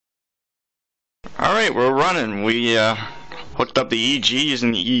Alright, we're running. We hooked up the EEG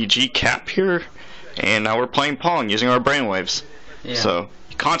using the EEG cap here, and now we're playing Pong using our brainwaves. Yeah. So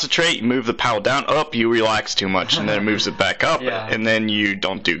you concentrate, you move the paddle down, up, you relax too much, and then it moves it back up, and then you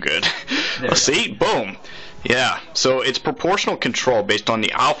don't do good. See? Boom. Yeah. So it's proportional control based on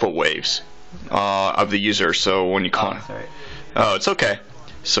the alpha waves of the user. So when you call sorry. it's okay.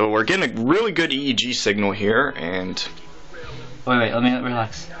 So we're getting a really good EEG signal here, and wait, let me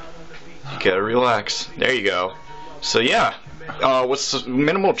relax. You gotta relax. There you go. So yeah, with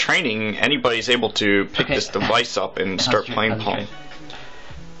minimal training, anybody's able to pick this device up and start playing Pong.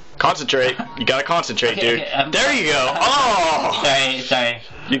 Concentrate. You gotta concentrate, dude. There you go. Oh! Sorry.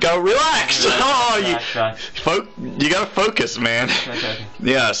 You gotta relax. Relax. You gotta focus, man. Okay.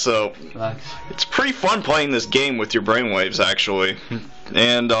 Yeah, so Relax. It's pretty fun playing this game with your brainwaves, actually.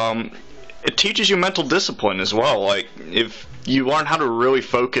 And it teaches you mental discipline as well. Like, if you learn how to really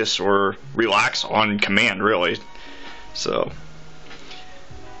focus or relax on command, really. So,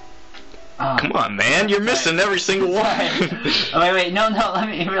 come on, man, you're missing every single one. Wait, no, let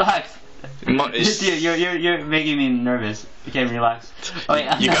me relax. You're making me nervous. You can't relax.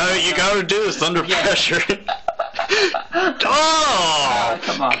 You gotta do this under pressure.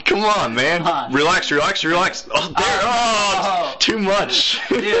 Come on, man. Relax. Oh, too much.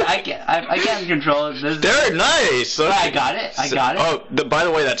 Dude, I can't control it. They're nice. Okay. I got it. Oh, by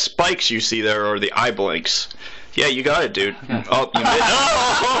the way, that spikes you see there are the eye blinks. Yeah, you got it, dude. Okay. Oh, you made it.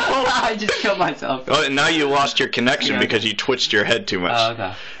 I just killed myself. Oh, and now you lost your connection because you twitched your head too much. Oh,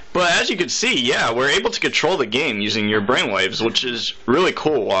 okay. But as you can see, yeah, we're able to control the game using your brainwaves, which is really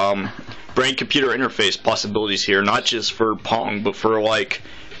cool. Brain-computer interface possibilities here, not just for Pong, but for like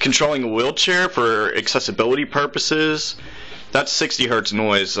controlling a wheelchair for accessibility purposes. That's 60 hertz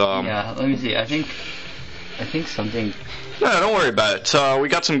noise. Yeah, let me see. I think something. No, don't worry about it. We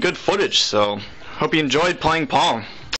got some good footage, so hope you enjoyed playing Pong.